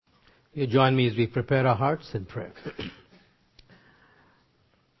You join me as we prepare our hearts in prayer.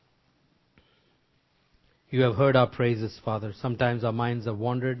 You have heard our praises, Father. Sometimes our minds have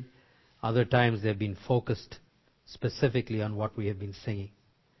wandered. Other times they've been focused specifically on what we have been singing.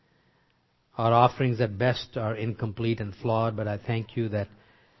 Our offerings at best are incomplete and flawed, but I thank you that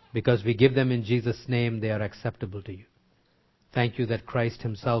because we give them in Jesus' name, they are acceptable to you. Thank you that Christ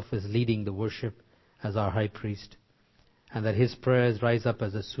himself is leading the worship as our high priest, and that his prayers rise up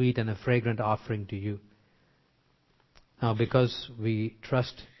as a sweet and a fragrant offering to you. Now, because we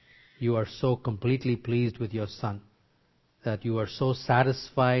trust you are so completely pleased with your Son, that you are so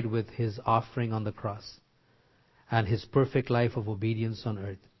satisfied with his offering on the cross and his perfect life of obedience on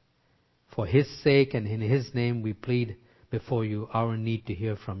earth, for his sake and in his name we plead before you our need to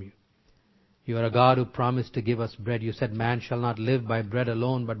hear from you. You are a God who promised to give us bread. You said man shall not live by bread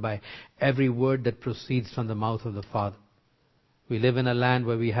alone, but by every word that proceeds from the mouth of the Father. We live in a land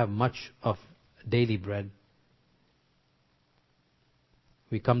where we have much of daily bread.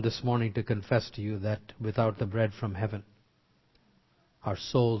 We come this morning to confess to you that without the bread from heaven, our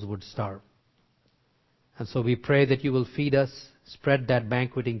souls would starve. And so we pray that you will feed us, spread that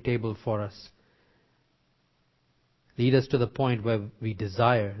banqueting table for us. Lead us to the point where we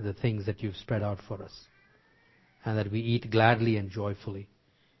desire the things that you've spread out for us, and that we eat gladly and joyfully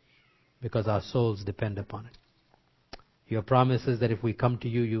because our souls depend upon it. Your promise is that if we come to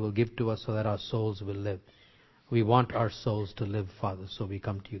you, you will give to us so that our souls will live. We want our souls to live, Father, so we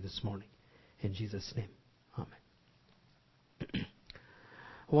come to you this morning. In Jesus' name, amen.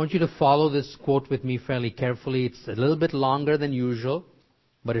 I want you to follow this quote with me fairly carefully. It's a little bit longer than usual,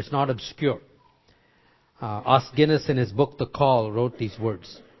 but it's not obscure. Os Guinness, in his book, The Call, wrote these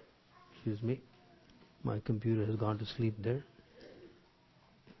words. Excuse me. My computer has gone to sleep there.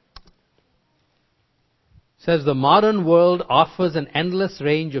 Says, the modern world offers an endless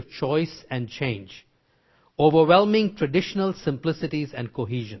range of choice and change, overwhelming traditional simplicities and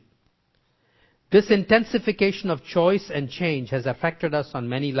cohesion. This intensification of choice and change has affected us on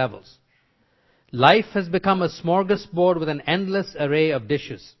many levels. Life has become a smorgasbord with an endless array of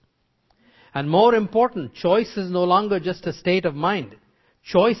dishes. And more important, choice is no longer just a state of mind.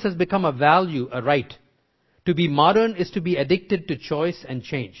 Choice has become a value, a right. To be modern is to be addicted to choice and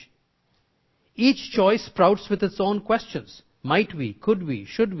change. Each choice sprouts with its own questions. Might we? Could we?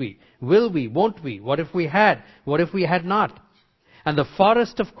 Should we? Will we? Won't we? What if we had? What if we had not? And the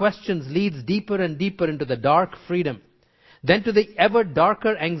forest of questions leads deeper and deeper into the dark freedom, then to the ever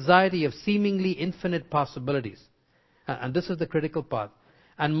darker anxiety of seemingly infinite possibilities. And this is the critical part.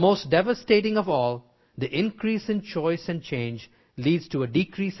 And most devastating of all, the increase in choice and change leads to a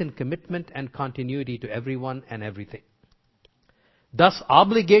decrease in commitment and continuity to everyone and everything. Thus,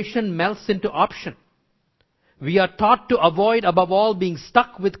 obligation melts into option. We are taught to avoid, above all, being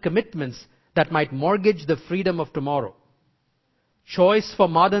stuck with commitments that might mortgage the freedom of tomorrow. Choice for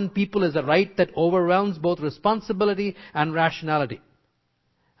modern people is a right that overwhelms both responsibility and rationality.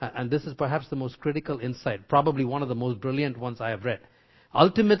 And this is perhaps the most critical insight, probably one of the most brilliant ones I have read.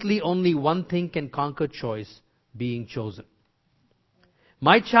 Ultimately, only one thing can conquer choice, being chosen.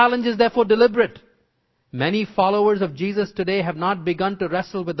 My challenge is therefore deliberate. Many followers of Jesus today have not begun to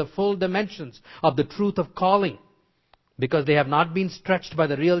wrestle with the full dimensions of the truth of calling, because they have not been stretched by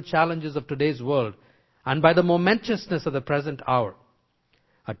the real challenges of today's world and by the momentousness of the present hour.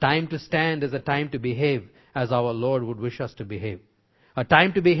 A time to stand is a time to behave as our Lord would wish us to behave. A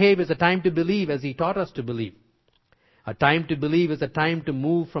time to behave is a time to believe as he taught us to believe. A time to believe is a time to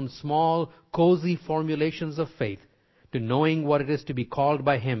move from small, cozy formulations of faith to knowing what it is to be called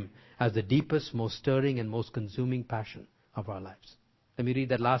by him as the deepest, most stirring, and most consuming passion of our lives. Let me read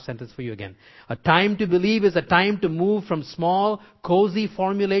that last sentence for you again. A time to believe is a time to move from small, cozy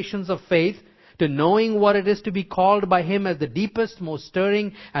formulations of faith to knowing what it is to be called by him as the deepest, most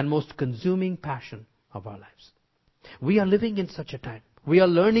stirring, and most consuming passion of our lives. We are living in such a time. We are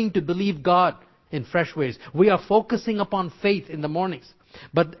learning to believe God in fresh ways. We are focusing upon faith in the mornings.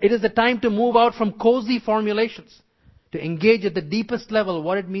 But it is a time to move out from cozy formulations, to engage at the deepest level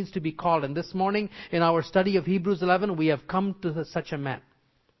what it means to be called. And this morning, in our study of Hebrews 11, we have come to such a man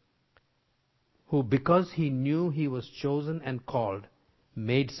who, because he knew he was chosen and called,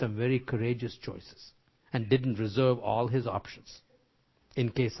 made some very courageous choices and didn't reserve all his options in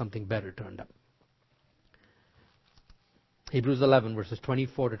case something better turned up. Hebrews 11, verses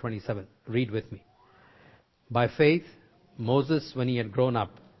 24 to 27. Read with me. By faith, Moses, when he had grown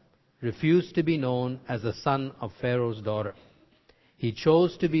up, refused to be known as the son of Pharaoh's daughter. He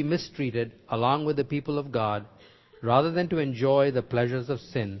chose to be mistreated along with the people of God rather than to enjoy the pleasures of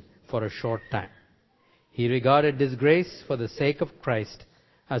sin for a short time. He regarded disgrace for the sake of Christ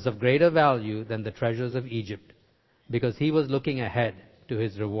as of greater value than the treasures of Egypt, because he was looking ahead to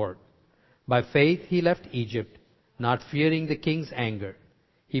his reward. By faith he left Egypt, not fearing the king's anger.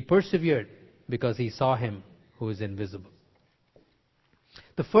 He persevered because he saw him who is invisible.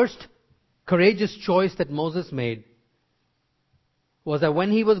 The first courageous choice that Moses made was that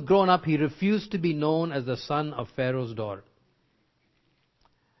when he was grown up, he refused to be known as the son of Pharaoh's daughter.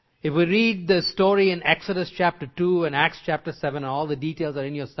 If we read the story in Exodus chapter 2 and Acts chapter 7, and all the details are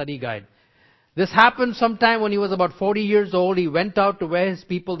in your study guide, this happened sometime when he was about 40 years old. He went out to where his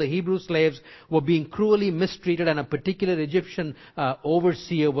people, the Hebrew slaves, were being cruelly mistreated, and a particular Egyptian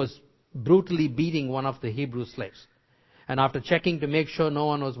overseer was brutally beating one of the Hebrew slaves. And after checking to make sure no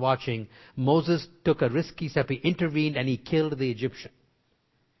one was watching, Moses took a risky step. He intervened and he killed the Egyptian.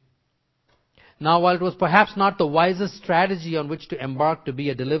 Now, while it was perhaps not the wisest strategy on which to embark to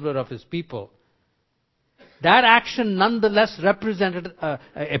be a deliverer of his people, that action nonetheless represented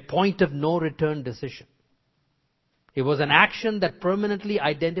a point of no return decision. It was an action that permanently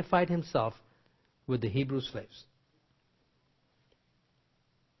identified himself with the Hebrew slaves.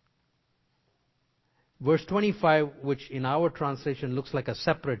 Verse 25, which in our translation looks like a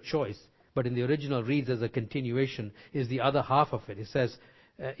separate choice, but in the original reads as a continuation, is the other half of it. It says,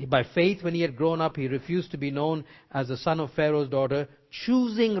 by faith, when he had grown up, he refused to be known as the son of Pharaoh's daughter,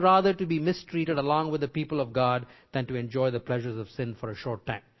 choosing rather to be mistreated along with the people of God than to enjoy the pleasures of sin for a short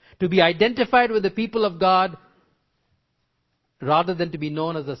time. To be identified with the people of God rather than to be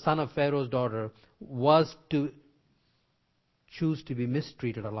known as the son of Pharaoh's daughter was to choose to be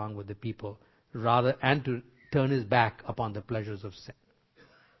mistreated along with the people rather and to turn his back upon the pleasures of sin.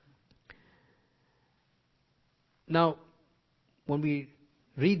 Now, when we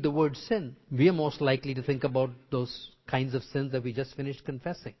read the word sin, we are most likely to think about those kinds of sins that we just finished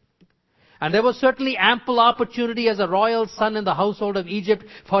confessing. And there was certainly ample opportunity as a royal son in the household of Egypt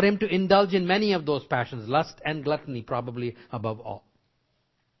for him to indulge in many of those passions, lust and gluttony probably above all.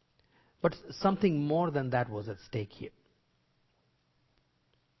 But something more than that was at stake here.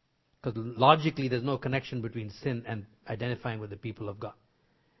 Because logically there's no connection between sin and identifying with the people of God.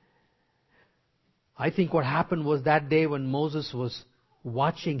 I think what happened was that day when Moses was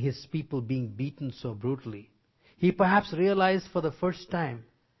watching his people being beaten so brutally, he perhaps realized for the first time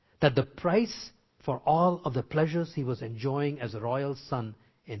that the price for all of the pleasures he was enjoying as a royal son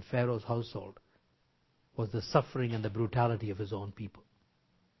in Pharaoh's household was the suffering and the brutality of his own people.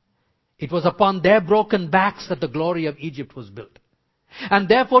 It was upon their broken backs that the glory of Egypt was built. And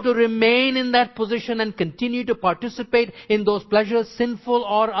therefore to remain in that position and continue to participate in those pleasures, sinful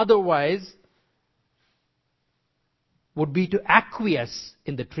or otherwise, would be to acquiesce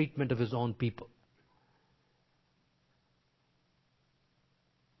in the treatment of his own people.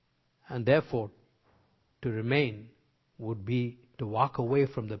 And therefore, to remain would be to walk away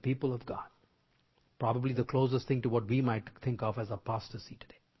from the people of God. Probably the closest thing to what we might think of as apostasy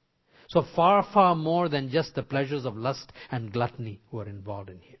today. So far, far more than just the pleasures of lust and gluttony were involved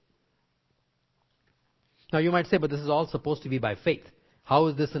in here. Now you might say, but this is all supposed to be by faith. How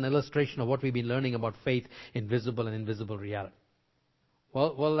is this an illustration of what we've been learning about faith in visible and invisible reality?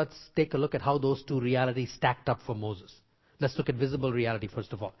 Well, let's take a look at how those two realities stacked up for Moses. Let's look at visible reality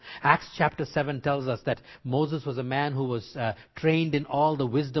first of all. Acts chapter 7 tells us that Moses was a man who was trained in all the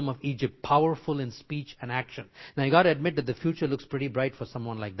wisdom of Egypt, powerful in speech and action. Now you got to admit that the future looks pretty bright for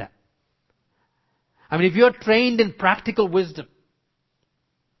someone like that. I mean, if you're trained in practical wisdom,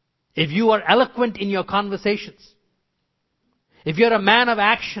 if you are eloquent in your conversations, if you're a man of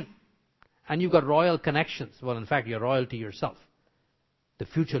action, and you've got royal connections, well, in fact, you're royalty yourself, the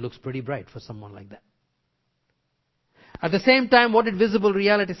future looks pretty bright for someone like that. At the same time, what did visible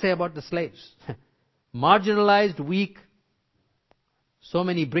reality say about the slaves? Marginalized, weak, so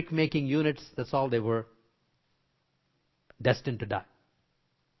many brick-making units, that's all they were, destined to die.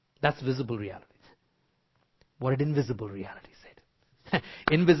 That's visible reality. What did invisible reality say?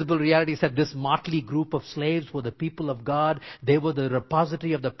 Invisible reality said this motley group of slaves were the people of God. They were the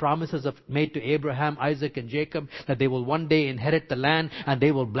repository of the promises made to Abraham, Isaac, and Jacob, that they will one day inherit the land and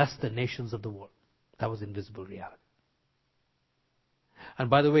they will bless the nations of the world. That was invisible reality. And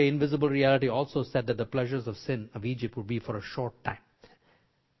by the way, invisible reality also said that the pleasures of sin of Egypt would be for a short time.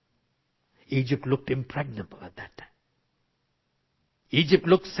 Egypt looked impregnable at that time. Egypt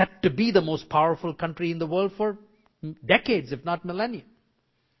looked set to be the most powerful country in the world for decades, if not millennia.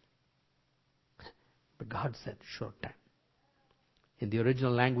 But God said short time. In the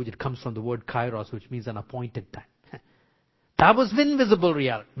original language, it comes from the word kairos, which means an appointed time. That was invisible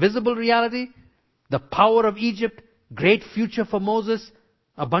reality. Visible reality, the power of Egypt, great future for Moses,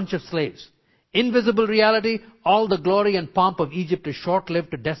 a bunch of slaves. Invisible reality, all the glory and pomp of Egypt is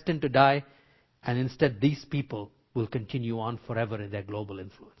short-lived, destined to die, and instead these people will continue on forever in their global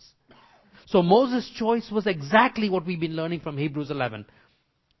influence. So Moses' choice was exactly what we've been learning from Hebrews 11.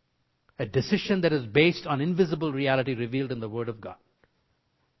 A decision that is based on invisible reality revealed in the Word of God,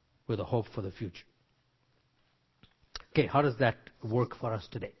 with a hope for the future. Okay, how does that work for us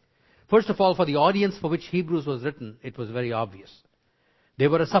today? First of all, for the audience for which Hebrews was written, it was very obvious. They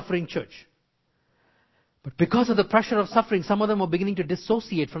were a suffering church. But because of the pressure of suffering, some of them were beginning to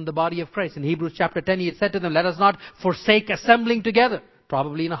dissociate from the body of Christ. In Hebrews chapter 10, he said to them, let us not forsake assembling together,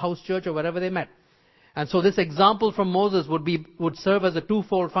 probably in a house church or wherever they met. And so this example from Moses would serve as a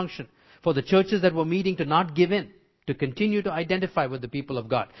twofold function for the churches that were meeting to not give in, to continue to identify with the people of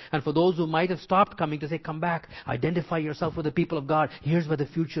God. And for those who might have stopped coming to say, come back, identify yourself with the people of God. Here's where the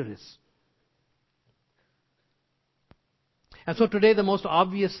future is. And so today the most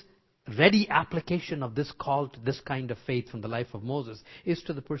obvious ready application of this call to this kind of faith from the life of Moses is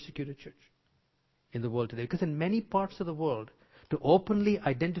to the persecuted church in the world today. Because in many parts of the world, to openly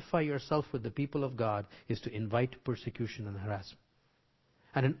identify yourself with the people of God is to invite persecution and harassment.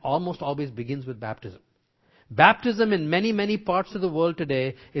 And it almost always begins with baptism. Baptism in many, many parts of the world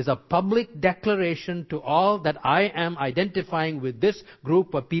today is a public declaration to all that I am identifying with this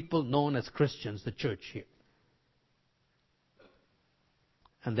group of people known as Christians, the church here.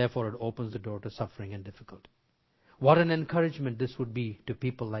 And therefore it opens the door to suffering and difficulty. What an encouragement this would be to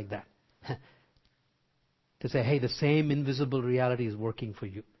people like that. To say, hey, the same invisible reality is working for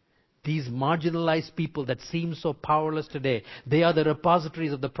you. These marginalized people that seem so powerless today, they are the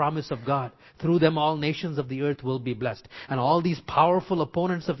repositories of the promise of God. Through them all nations of the earth will be blessed. And all these powerful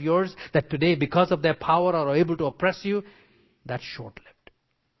opponents of yours that today because of their power are able to oppress you, that's short-lived.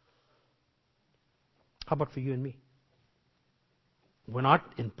 How about for you and me? We're not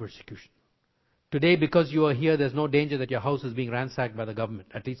in persecution. Today because you are here, there's no danger that your house is being ransacked by the government.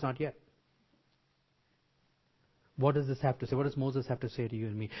 At least not yet. What does this have to say? What does Moses have to say to you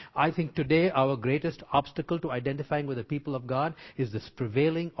and me? I think today our greatest obstacle to identifying with the people of God is this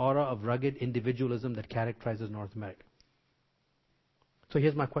prevailing aura of rugged individualism that characterizes North America. So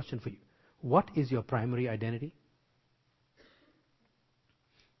here's my question for you. What is your primary identity?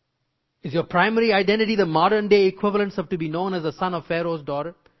 Is your primary identity the modern day equivalence of to be known as the son of Pharaoh's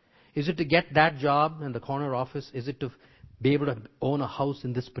daughter? Is it to get that job in the corner office? Is it to be able to own a house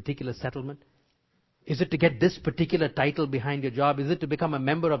in this particular settlement? Is it to get this particular title behind your job? Is it to become a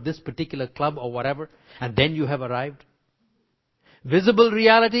member of this particular club or whatever? And then you have arrived? Visible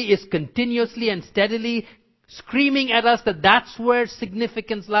reality is continuously and steadily screaming at us that that's where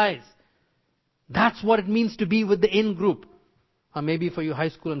significance lies. That's what it means to be with the in group. Or maybe for you high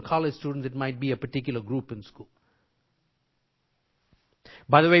school and college students, it might be a particular group in school.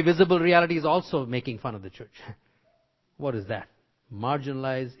 By the way, visible reality is also making fun of the church. What is that?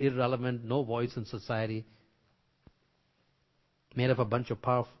 Marginalized, irrelevant, no voice in society, made of a bunch of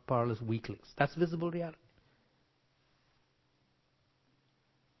powerless weaklings. That's visible reality.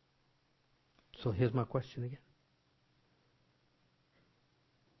 So here's my question again.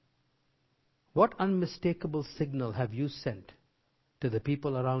 What unmistakable signal have you sent to the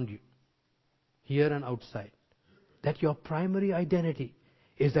people around you, here and outside, that your primary identity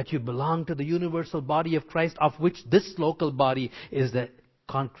is that you belong to the universal body of Christ, of which this local body is the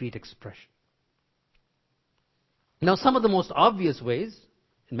concrete expression? Now, some of the most obvious ways,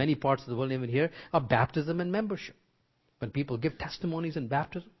 in many parts of the world, even here, are baptism and membership. When people give testimonies in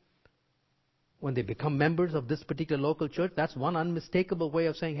baptism, when they become members of this particular local church, that's one unmistakable way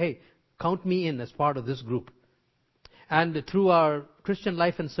of saying, hey, count me in as part of this group. And through our Christian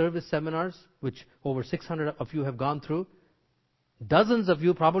Life and Service seminars, which over 600 of you have gone through, dozens of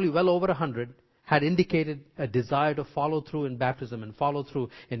you, probably well over 100, had indicated a desire to follow through in baptism and follow through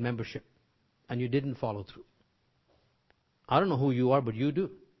in membership. And you didn't follow through. I don't know who you are, but you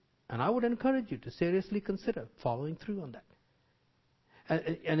do. And I would encourage you to seriously consider following through on that.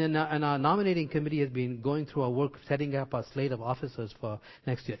 And our nominating committee has been going through our work, setting up a slate of officers for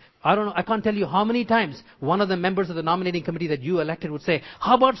next year. I don't know, I can't tell you how many times one of the members of the nominating committee that you elected would say,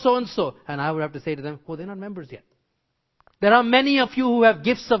 how about so-and-so? And I would have to say to them, oh, they're not members yet. There are many of you who have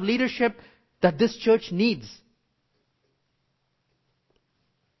gifts of leadership that this church needs.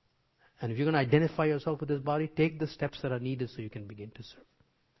 And if you're going to identify yourself with this body, take the steps that are needed so you can begin to serve.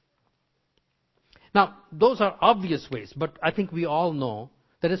 Now, those are obvious ways, but I think we all know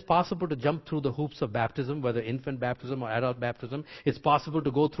that it's possible to jump through the hoops of baptism, whether infant baptism or adult baptism. It's possible to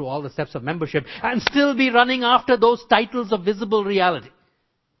go through all the steps of membership and still be running after those titles of visible reality.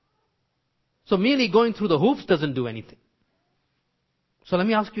 So merely going through the hoops doesn't do anything. So let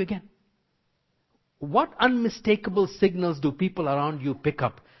me ask you again. What unmistakable signals do people around you pick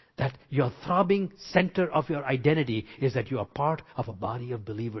up that your throbbing center of your identity is that you are part of a body of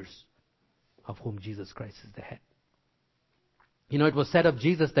believers of whom Jesus Christ is the head? You know, it was said of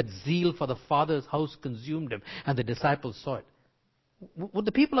Jesus that zeal for the Father's house consumed him, and the disciples saw it. Would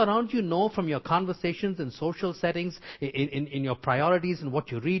the people around you know from your conversations in social settings, in your priorities, in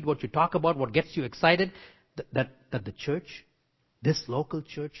what you read, what you talk about, what gets you excited, that the church, this local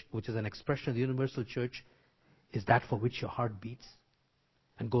church, which is an expression of the universal church, is that for which your heart beats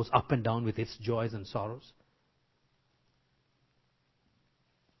and goes up and down with its joys and sorrows?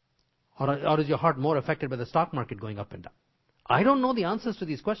 Or is your heart more affected by the stock market going up and down? I don't know the answers to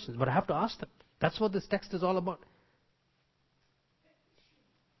these questions, but I have to ask them. That's what this text is all about.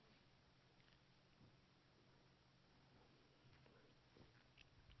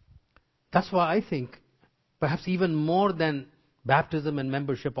 That's why I think, perhaps even more than baptism and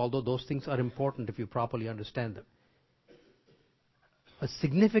membership, although those things are important if you properly understand them, a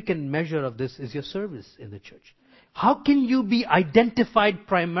significant measure of this is your service in the church. How can you be identified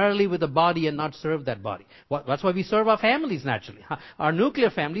primarily with the body and not serve that body? Well, that's why we serve our families naturally. Our nuclear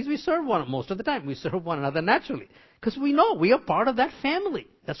families, we serve one most of the time. We serve one another naturally. Because we know we are part of that family.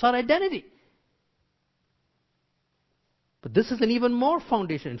 That's our identity. But this is an even more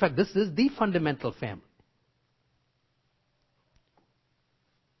foundation. In fact, this is the fundamental family.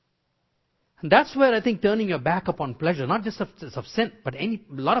 And that's where I think turning your back upon pleasure, not just of sin, but a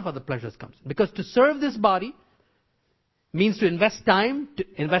lot of other pleasures comes. Because to serve this body means to invest time, to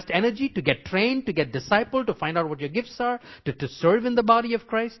invest energy, to get trained, to get discipled, to find out what your gifts are, to serve in the body of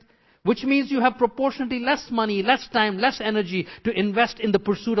Christ. Which means you have proportionately less money, less time, less energy to invest in the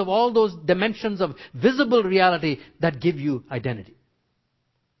pursuit of all those dimensions of visible reality that give you identity.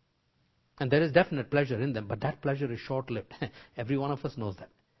 And there is definite pleasure in them, but that pleasure is short-lived. Every one of us knows that.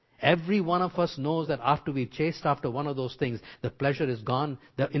 Every one of us knows that after we've chased after one of those things, the pleasure is gone.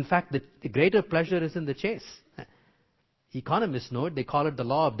 In fact, the greater pleasure is in the chase. Economists know it. They call it the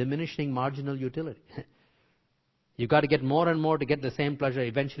law of diminishing marginal utility. You've got to get more and more to get the same pleasure.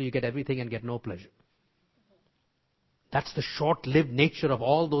 Eventually you get everything and get no pleasure. That's the short-lived nature of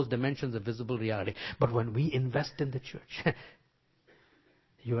all those dimensions of visible reality. But when we invest in the church,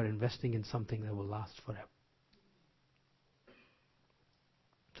 you are investing in something that will last forever.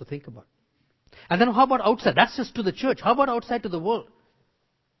 So think about it. And then how about outside? That's just to the church. How about outside to the world?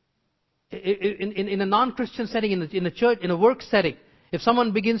 In a non-Christian setting, in a church, in a work setting, if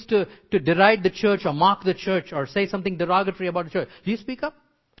someone begins to deride the church or mock the church or say something derogatory about the church, do you speak up?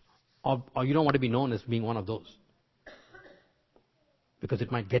 Or you don't want to be known as being one of those? Because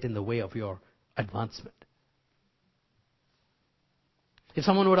it might get in the way of your advancement. If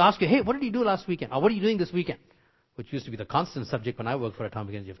someone would ask you, hey, what did you do last weekend? Or what are you doing this weekend? Which used to be the constant subject when I worked for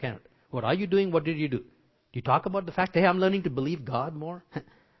Atomic Energy of Canada. What are you doing? What did you do? Do you talk about the fact, hey, I'm learning to believe God more?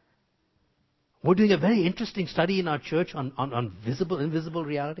 We're doing a very interesting study in our church on visible, invisible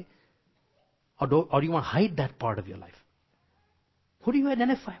reality. Or do you want to hide that part of your life? Who do you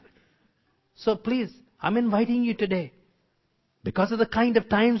identify with? So please, I'm inviting you today, because of the kind of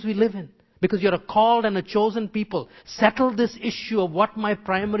times we live in, because you're a called and a chosen people, settle this issue of what my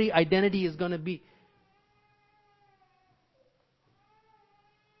primary identity is going to be.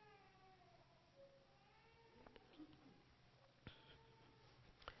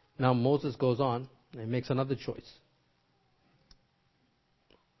 Now Moses goes on and makes another choice.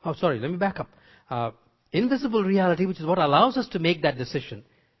 Oh, sorry, let me back up. Invisible reality, which is what allows us to make that decision,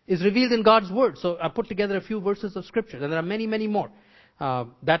 is revealed in God's Word. So I put together a few verses of Scripture, and there are many, many more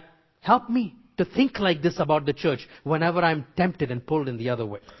that help me to think like this about the church whenever I'm tempted and pulled in the other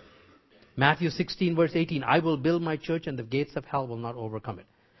way. Matthew 16, verse 18, I will build my church and the gates of hell will not overcome it.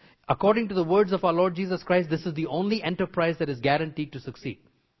 According to the words of our Lord Jesus Christ, this is the only enterprise that is guaranteed to succeed.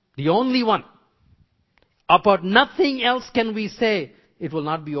 The only one. About nothing else can we say it will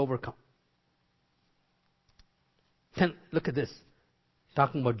not be overcome. Then look at this.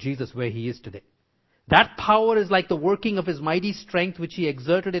 Talking about Jesus where he is today. That power is like the working of his mighty strength which he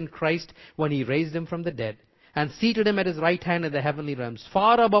exerted in Christ when he raised him from the dead and seated him at his right hand in the heavenly realms,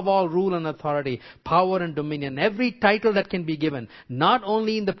 far above all rule and authority, power and dominion, every title that can be given, not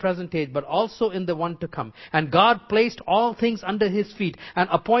only in the present age, but also in the one to come. And God placed all things under his feet and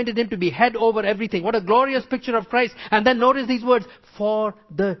appointed him to be head over everything. What a glorious picture of Christ. And then notice these words, for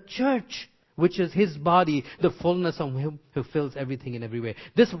the church, which is his body, the fullness of him who fills everything in every way.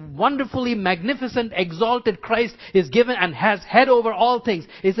 This wonderfully magnificent, exalted Christ is given and has head over all things,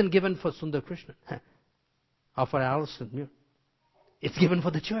 isn't given for Sundar Krishnan. Or for Allison Muir. It's given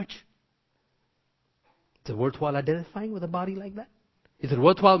for the church. Is it worthwhile identifying with a body like that? Is it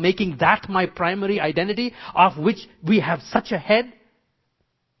worthwhile making that my primary identity, of which we have such a head?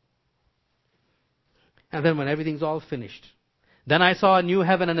 And then when everything's all finished, then I saw a new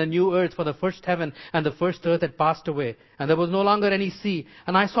heaven and a new earth, for the first heaven and the first earth had passed away, and there was no longer any sea.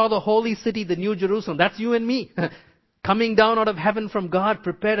 And I saw the holy city, the new Jerusalem, that's you and me, coming down out of heaven from God,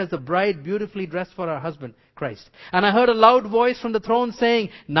 prepared as a bride beautifully dressed for her husband, Christ. And I heard a loud voice from the throne saying,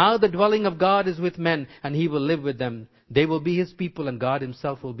 now the dwelling of God is with men, and he will live with them. They will be his people, and God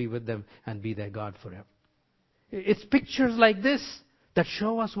himself will be with them and be their God forever. It's pictures like this that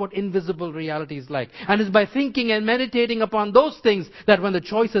show us what invisible reality is like. And it's by thinking and meditating upon those things that when the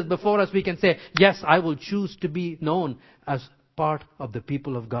choice is before us, we can say, yes, I will choose to be known as part of the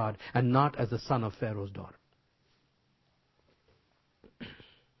people of God and not as the son of Pharaoh's daughter.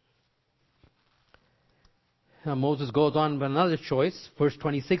 Now Moses goes on with another choice. Verse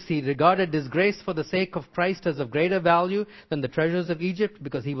 26, he regarded disgrace for the sake of Christ as of greater value than the treasures of Egypt,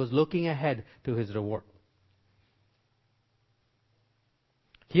 because he was looking ahead to his reward.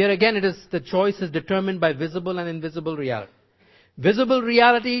 Here again, the choice is determined by visible and invisible reality. Visible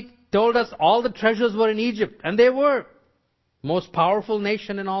reality told us all the treasures were in Egypt, and they were. Most powerful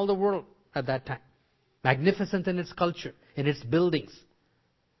nation in all the world at that time. Magnificent in its culture, in its buildings,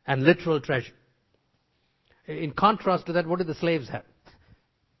 and literal treasure. In contrast to that, what did the slaves have?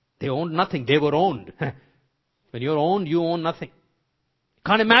 They owned nothing. They were owned. When you're owned, you own nothing.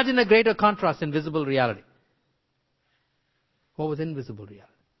 Can't imagine a greater contrast in visible reality. What was invisible reality?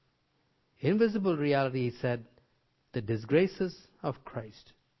 Invisible reality, he said, the disgraces of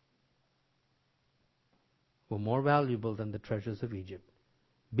Christ were more valuable than the treasures of Egypt,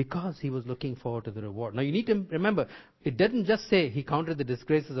 because he was looking forward to the reward. Now you need to remember, it didn't just say he counted the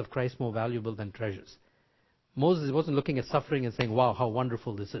disgraces of Christ more valuable than treasures. Moses wasn't looking at suffering and saying, wow, how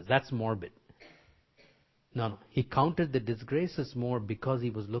wonderful this is. That's morbid. No. He counted the disgraces more because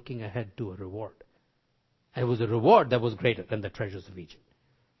he was looking ahead to a reward. And it was a reward that was greater than the treasures of Egypt.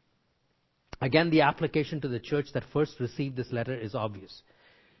 Again, the application to the church that first received this letter is obvious.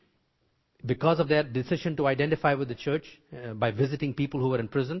 Because of their decision to identify with the church by visiting people who were in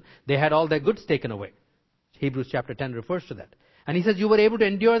prison, they had all their goods taken away. Hebrews chapter 10 refers to that. And he says you were able to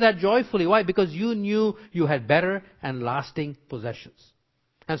endure that joyfully. Why? Because you knew you had better and lasting possessions.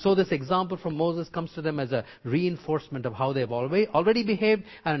 And so this example from Moses comes to them as a reinforcement of how they've already behaved,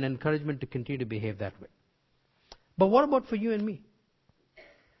 and an encouragement to continue to behave that way. But what about for you and me?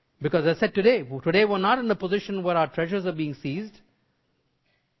 Because as I said, today we're not in a position where our treasures are being seized.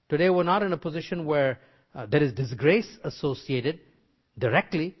 Today we're not in a position where there is disgrace associated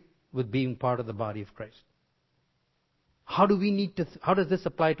directly with being part of the body of Christ. How does this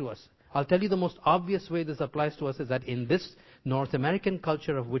apply to us? I'll tell you the most obvious way this applies to us is that in this North American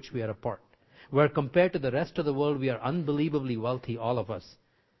culture of which we are a part, where compared to the rest of the world we are unbelievably wealthy, all of us,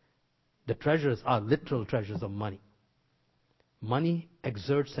 the treasures are literal treasures of money. Money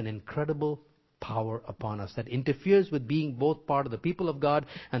exerts an incredible power upon us that interferes with being both part of the people of God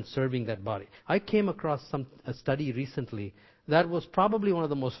and serving that body. I came across a study recently that was probably one of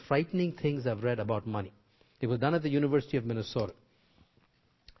the most frightening things I've read about money. It was done at the University of Minnesota.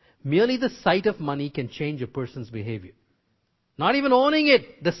 Merely the sight of money can change a person's behavior. Not even owning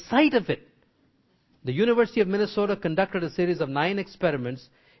it, the sight of it. The University of Minnesota conducted a series of 9 experiments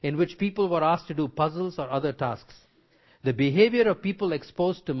in which people were asked to do puzzles or other tasks. The behavior of people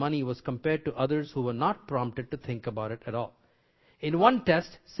exposed to money was compared to others who were not prompted to think about it at all. In one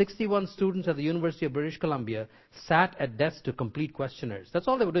test, 61 students at the University of British Columbia sat at desks to complete questionnaires. That's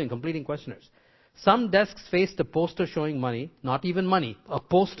all they were doing, completing questionnaires. Some desks faced a poster showing money, not even money, a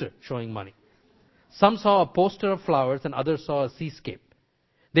poster showing money. Some saw a poster of flowers and others saw a seascape.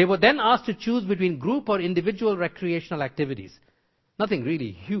 They were then asked to choose between group or individual recreational activities. Nothing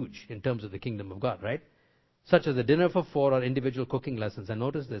really huge in terms of the kingdom of God, right? Such as a dinner for 4 or individual cooking lessons. And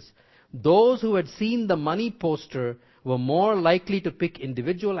notice this. Those who had seen the money poster were more likely to pick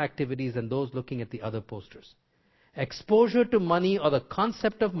individual activities than those looking at the other posters. Exposure to money or the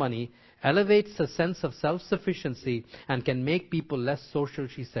concept of money elevates a sense of self-sufficiency and can make people less social,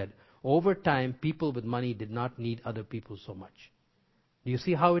 she said. Over time, people with money did not need other people so much. Do you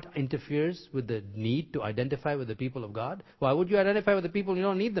see how it interferes with the need to identify with the people of God? Why would you identify with the people you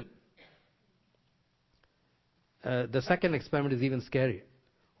don't need them? The second experiment is even scarier.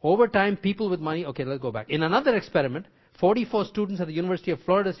 Over time, people with money... Okay, let's go back. In another experiment, 44 students at the University of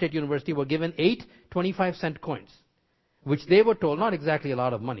Florida State University were given 8 25-cent coins, which they were told, not exactly a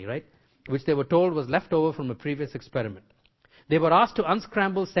lot of money, right? Which they were told was left over from a previous experiment. They were asked to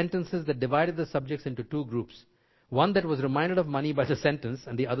unscramble sentences that divided the subjects into 2 groups. One that was reminded of money by the sentence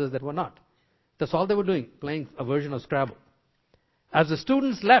and the others that were not. That's all they were doing, playing a version of Scrabble. As the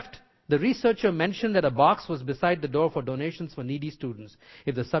students left, the researcher mentioned that a box was beside the door for donations for needy students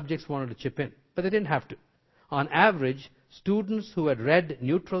if the subjects wanted to chip in. But they didn't have to. On average, students who had read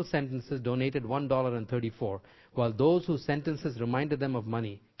neutral sentences donated $1.34, while those whose sentences reminded them of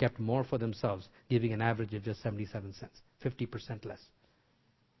money kept more for themselves, giving an average of just 77 cents, 50% less.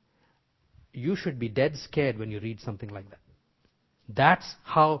 You should be dead scared when you read something like that. That's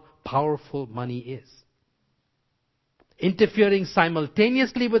how powerful money is. Interfering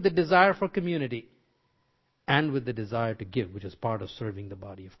simultaneously with the desire for community and with the desire to give, which is part of serving the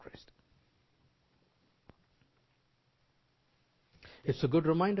body of Christ. It's a good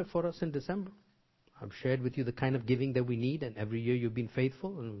reminder for us in December. I've shared with you the kind of giving that we need, and every year you've been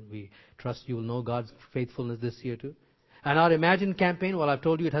faithful, and we trust you will know God's faithfulness this year too. And our Imagine campaign, well, I've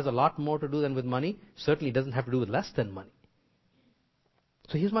told you it has a lot more to do than with money. Certainly doesn't have to do with less than money.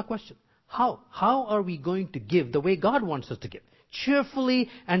 So here's my question. How are we going to give the way God wants us to give? Cheerfully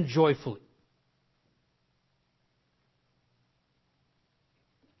and joyfully.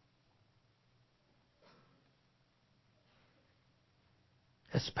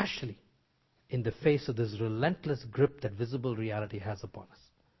 Especially in the face of this relentless grip that visible reality has upon us.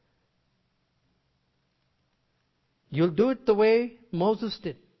 You'll do it the way Moses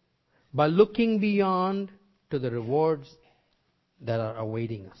did, by looking beyond to the rewards that are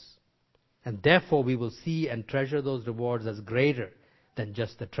awaiting us. And therefore we will see and treasure those rewards as greater than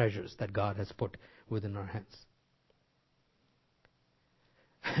just the treasures that God has put within our hands.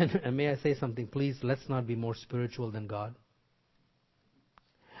 And may I say something, please, let's not be more spiritual than God.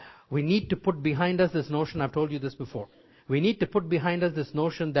 We need to put behind us this notion, I've told you this before. We need to put behind us this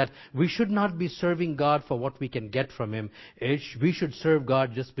notion that we should not be serving God for what we can get from Him. We should serve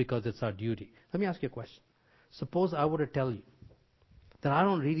God just because it's our duty. Let me ask you a question. Suppose I were to tell you that I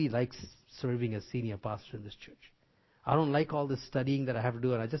don't really like serving as senior pastor in this church. I don't like all this studying that I have to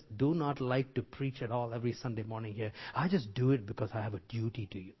do, and I just do not like to preach at all every Sunday morning here. I just do it because I have a duty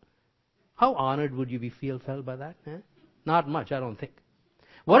to you. How honored would you be felt by that? Eh? Not much, I don't think.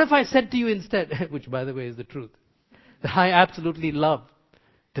 What if I said to you instead, which by the way is the truth, that I absolutely love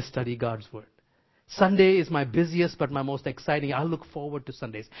to study God's Word. Sunday is my busiest but my most exciting. I look forward to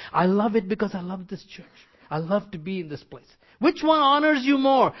Sundays. I love it because I love this church. I love to be in this place. Which one honors you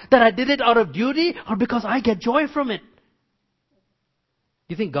more? That I did it out of duty or because I get joy from it?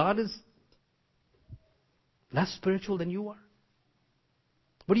 You think God is less spiritual than you are?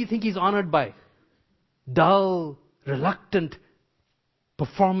 What do you think He's honored by? Dull, reluctant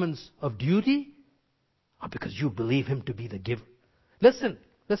performance of duty? Or because you believe Him to be the giver? Listen.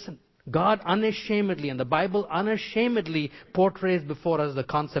 God unashamedly, and the Bible unashamedly portrays before us the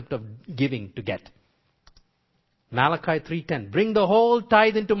concept of giving to get. Malachi 3:10, bring the whole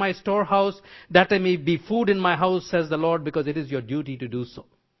tithe into my storehouse, that there may be food in my house, says the Lord, because it is your duty to do so.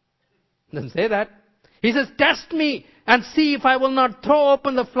 Doesn't say that. He says, test me and see if I will not throw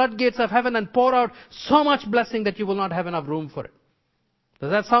open the floodgates of heaven and pour out so much blessing that you will not have enough room for it.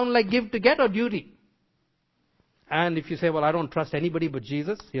 Does that sound like give to get or duty? And if you say, well, I don't trust anybody but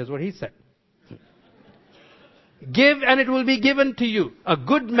Jesus, here's what He said. Give and it will be given to you. A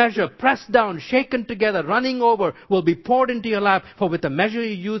good measure, pressed down, shaken together, running over, will be poured into your lap. For with the measure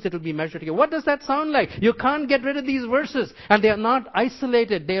you use, it will be measured to you. What does that sound like? You can't get rid of these verses. And they are not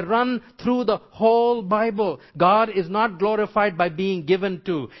isolated. They run through the whole Bible. God is not glorified by being given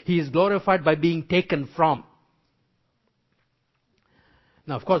to. He is glorified by being taken from.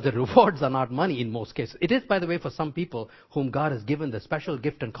 Now, of course, the rewards are not money in most cases. It is, by the way, for some people whom God has given the special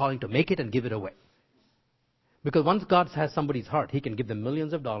gift and calling to make it and give it away. Because once God has somebody's heart, He can give them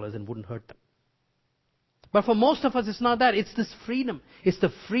millions of dollars and wouldn't hurt them. But for most of us, it's not that. It's this freedom. It's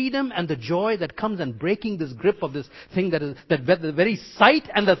the freedom and the joy that comes and breaking this grip of this thing that the very sight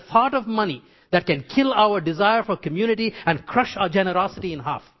and the thought of money that can kill our desire for community and crush our generosity in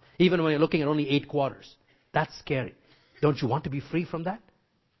half. Even when you're looking at only 8 quarters. That's scary. Don't you want to be free from that?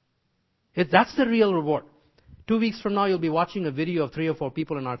 That's the real reward. 2 weeks from now, you'll be watching a video of 3 or 4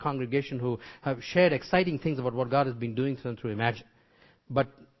 people in our congregation who have shared exciting things about what God has been doing to them through Imagine. But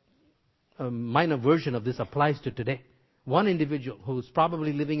a minor version of this applies to today. One individual who's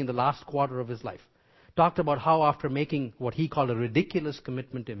probably living in the last quarter of his life talked about how after making what he called a ridiculous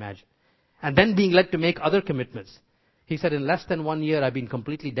commitment to Imagine, and then being led to make other commitments, he said, in less than 1 year, I've been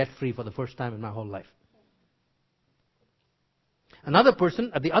completely debt-free for the first time in my whole life. Another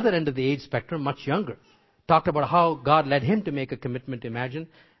person at the other end of the age spectrum, much younger, talked about how God led him to make a commitment to Imagine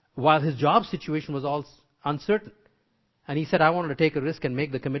while his job situation was all uncertain. And he said, I wanted to take a risk and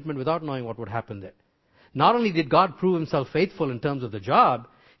make the commitment without knowing what would happen there. Not only did God prove Himself faithful in terms of the job,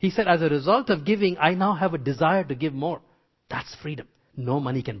 he said, as a result of giving, I now have a desire to give more. That's freedom. No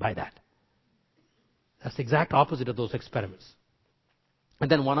money can buy that. That's the exact opposite of those experiments. And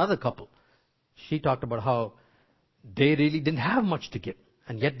then one other couple, she talked about how they really didn't have much to give,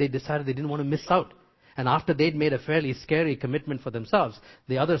 and yet they decided they didn't want to miss out. And after they'd made a fairly scary commitment for themselves,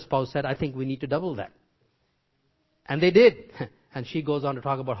 the other spouse said, I think we need to double that. And they did. And she goes on to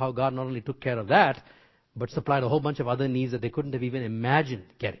talk about how God not only took care of that, but supplied a whole bunch of other needs that they couldn't have even imagined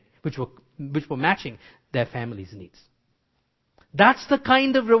getting, which were matching their family's needs. That's the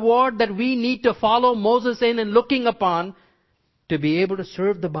kind of reward that we need to follow Moses in and looking upon to be able to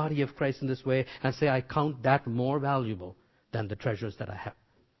serve the body of Christ in this way and say, I count that more valuable than the treasures that I have.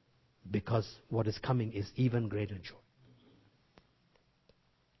 Because what is coming is even greater joy.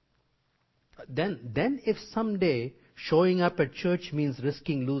 Then if someday showing up at church means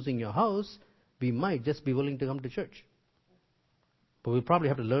risking losing your house, we might just be willing to come to church. But we'll probably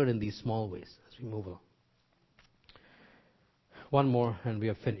have to learn in these small ways as we move along. One more and we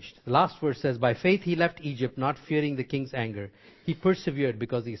are finished. The last verse says, by faith he left Egypt, not fearing the king's anger. He persevered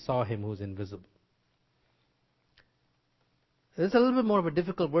because he saw him who was invisible. This is a little bit more of a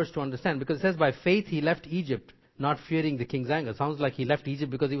difficult verse to understand because it says, by faith he left Egypt, not fearing the king's anger. It sounds like he left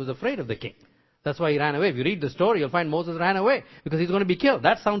Egypt because he was afraid of the king. That's why he ran away. If you read the story, you'll find Moses ran away because he's going to be killed.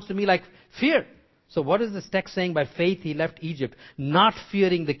 That sounds to me like fear. So what is this text saying? By faith he left Egypt, not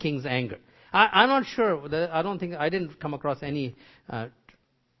fearing the king's anger. I'm not sure. I didn't come across any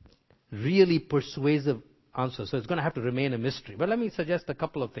really persuasive answer. So it's going to have to remain a mystery. But let me suggest a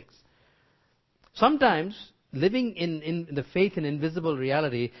couple of things. Sometimes living in the faith in invisible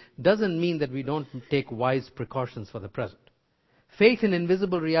reality doesn't mean that we don't take wise precautions for the present. Faith in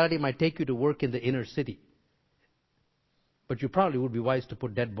invisible reality might take you to work in the inner city. But you probably would be wise to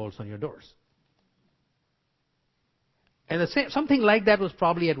put deadbolts on your doors. And something like that was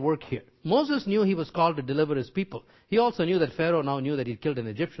probably at work here. Moses knew he was called to deliver his people. He also knew that Pharaoh now knew that he'd killed an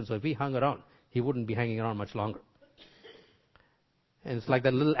Egyptian, so if he hung around, he wouldn't be hanging around much longer. And it's like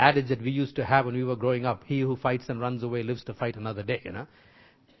that little adage that we used to have when we were growing up. He who fights and runs away lives to fight another day,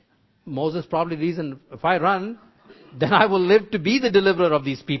 Moses probably reasoned, if I run, then I will live to be the deliverer of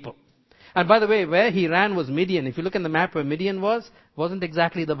these people. And by the way, where he ran was Midian. If you look in the map where Midian wasn't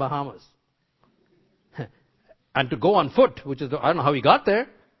exactly the Bahamas. And to go on foot, I don't know how he got there,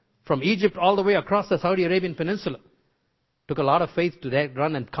 from Egypt all the way across the Saudi Arabian Peninsula. Took a lot of faith to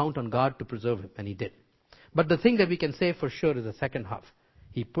run and count on God to preserve him, and he did. But the thing that we can say for sure is the second half.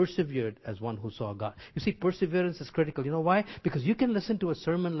 He persevered as one who saw God. You see, perseverance is critical. You know why? Because you can listen to a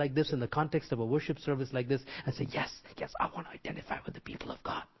sermon like this in the context of a worship service like this and say, yes, I want to identify with the people of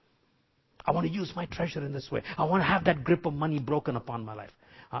God. I want to use my treasure in this way. I want to have that grip of money broken upon my life.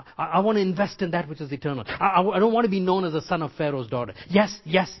 I want to invest in that which is eternal. I don't want to be known as the son of Pharaoh's daughter. Yes.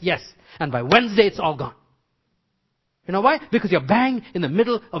 And by Wednesday, it's all gone. You know why? Because you're bang in the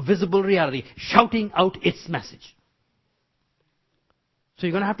middle of visible reality, shouting out its message. So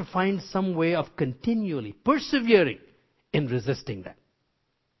you're going to have to find some way of continually persevering in resisting that.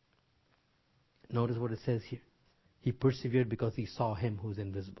 Notice what it says here. He persevered because he saw him who's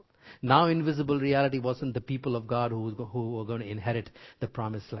invisible. Now invisible reality wasn't the people of God who were going to inherit the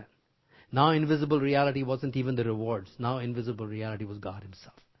promised land. Now invisible reality wasn't even the rewards. Now invisible reality was God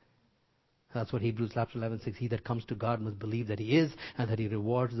himself. That's what Hebrews chapter 11 says. He that comes to God must believe that he is and that he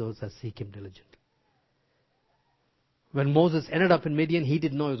rewards those that seek him diligently. When Moses ended up in Midian, he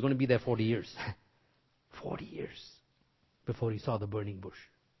didn't know he was going to be there 40 years. 40 years before he saw the burning bush.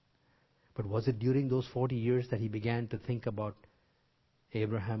 But was it during those 40 years that he began to think about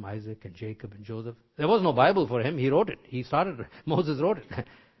Abraham, Isaac, and Jacob, and Joseph? There was no Bible for him. He wrote it. Moses wrote it.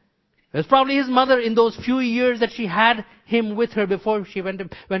 It was probably his mother in those few years that she had him with her before she went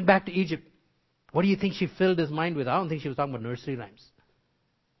back to Egypt. What do you think she filled his mind with? I don't think she was talking about nursery rhymes.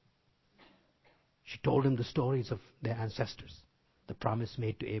 She told him the stories of their ancestors, the promise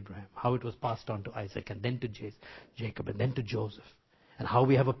made to Abraham, how it was passed on to Isaac, and then to Jacob, and then to Joseph, and how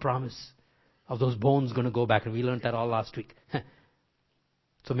we have a promise of those bones going to go back. And we learned that all last week.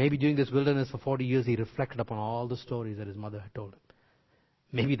 So maybe during this wilderness for 40 years, he reflected upon all the stories that his mother had told him.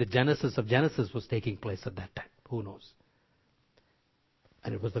 Maybe the Genesis of Genesis was taking place at that time. Who knows?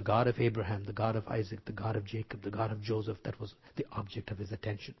 And it was the God of Abraham, the God of Isaac, the God of Jacob, the God of Joseph that was the object of his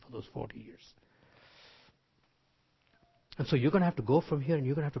attention for those 40 years. And so you're going to have to go from here and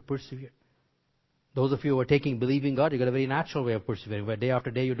you're going to have to persevere. Those of you who are taking believing God, you've got a very natural way of persevering, where day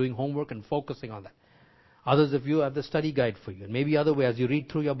after day you're doing homework and focusing on that. Others of you have the study guide for you, and maybe other way as you read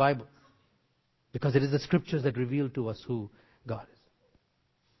through your Bible. Because it is the scriptures that reveal to us who God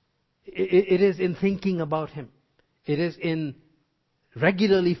is. It is in thinking about him. It is in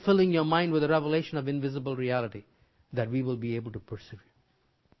regularly filling your mind with a revelation of invisible reality that we will be able to persevere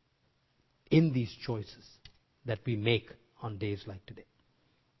in these choices that we make on days like today.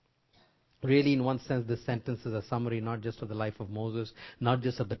 Really, in one sense, this sentence is a summary not just of the life of Moses, not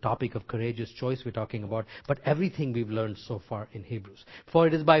just of the topic of courageous choice we're talking about, but everything we've learned so far in Hebrews. For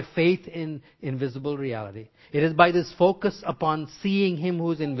it is by faith in invisible reality. It is by this focus upon seeing Him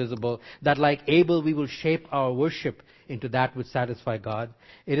who is invisible that, like Abel, we will shape our worship into that which satisfies God.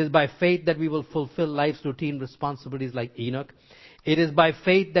 It is by faith that we will fulfill life's routine responsibilities like Enoch. It is by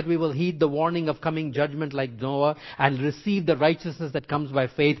faith that we will heed the warning of coming judgment like Noah and receive the righteousness that comes by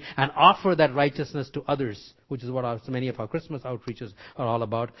faith and offer that righteousness to others, which is what so many of our Christmas outreaches are all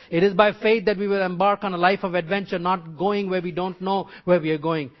about. It is by faith that we will embark on a life of adventure, not going where we don't know where we are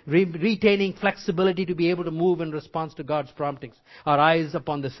going, retaining flexibility to be able to move in response to God's promptings, our eyes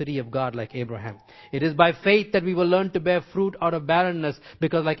upon the city of God like Abraham. It is by faith that we will learn to bear fruit out of barrenness,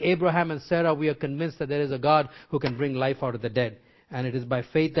 because like Abraham and Sarah, we are convinced that there is a God who can bring life out of the dead. And it is by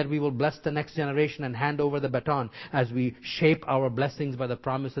faith that we will bless the next generation and hand over the baton as we shape our blessings by the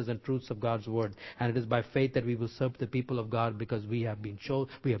promises and truths of God's Word. And it is by faith that we will serve the people of God, because we have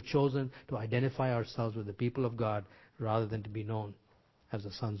chosen to identify ourselves with the people of God rather than to be known as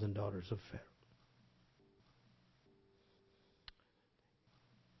the sons and daughters of Pharaoh.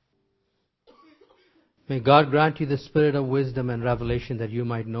 May God grant you the spirit of wisdom and revelation that you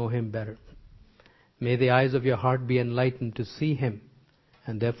might know Him better. May the eyes of your heart be enlightened to see Him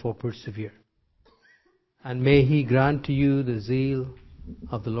and therefore persevere. And may He grant to you the zeal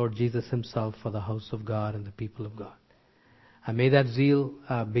of the Lord Jesus Himself for the house of God and the people of God. And may that zeal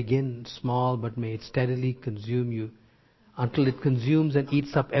begin small, but may it steadily consume you until it consumes and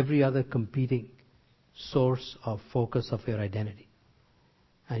eats up every other competing source of focus of your identity.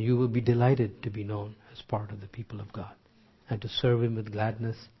 And you will be delighted to be known as part of the people of God and to serve Him with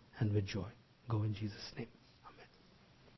gladness and with joy. Go in Jesus' name.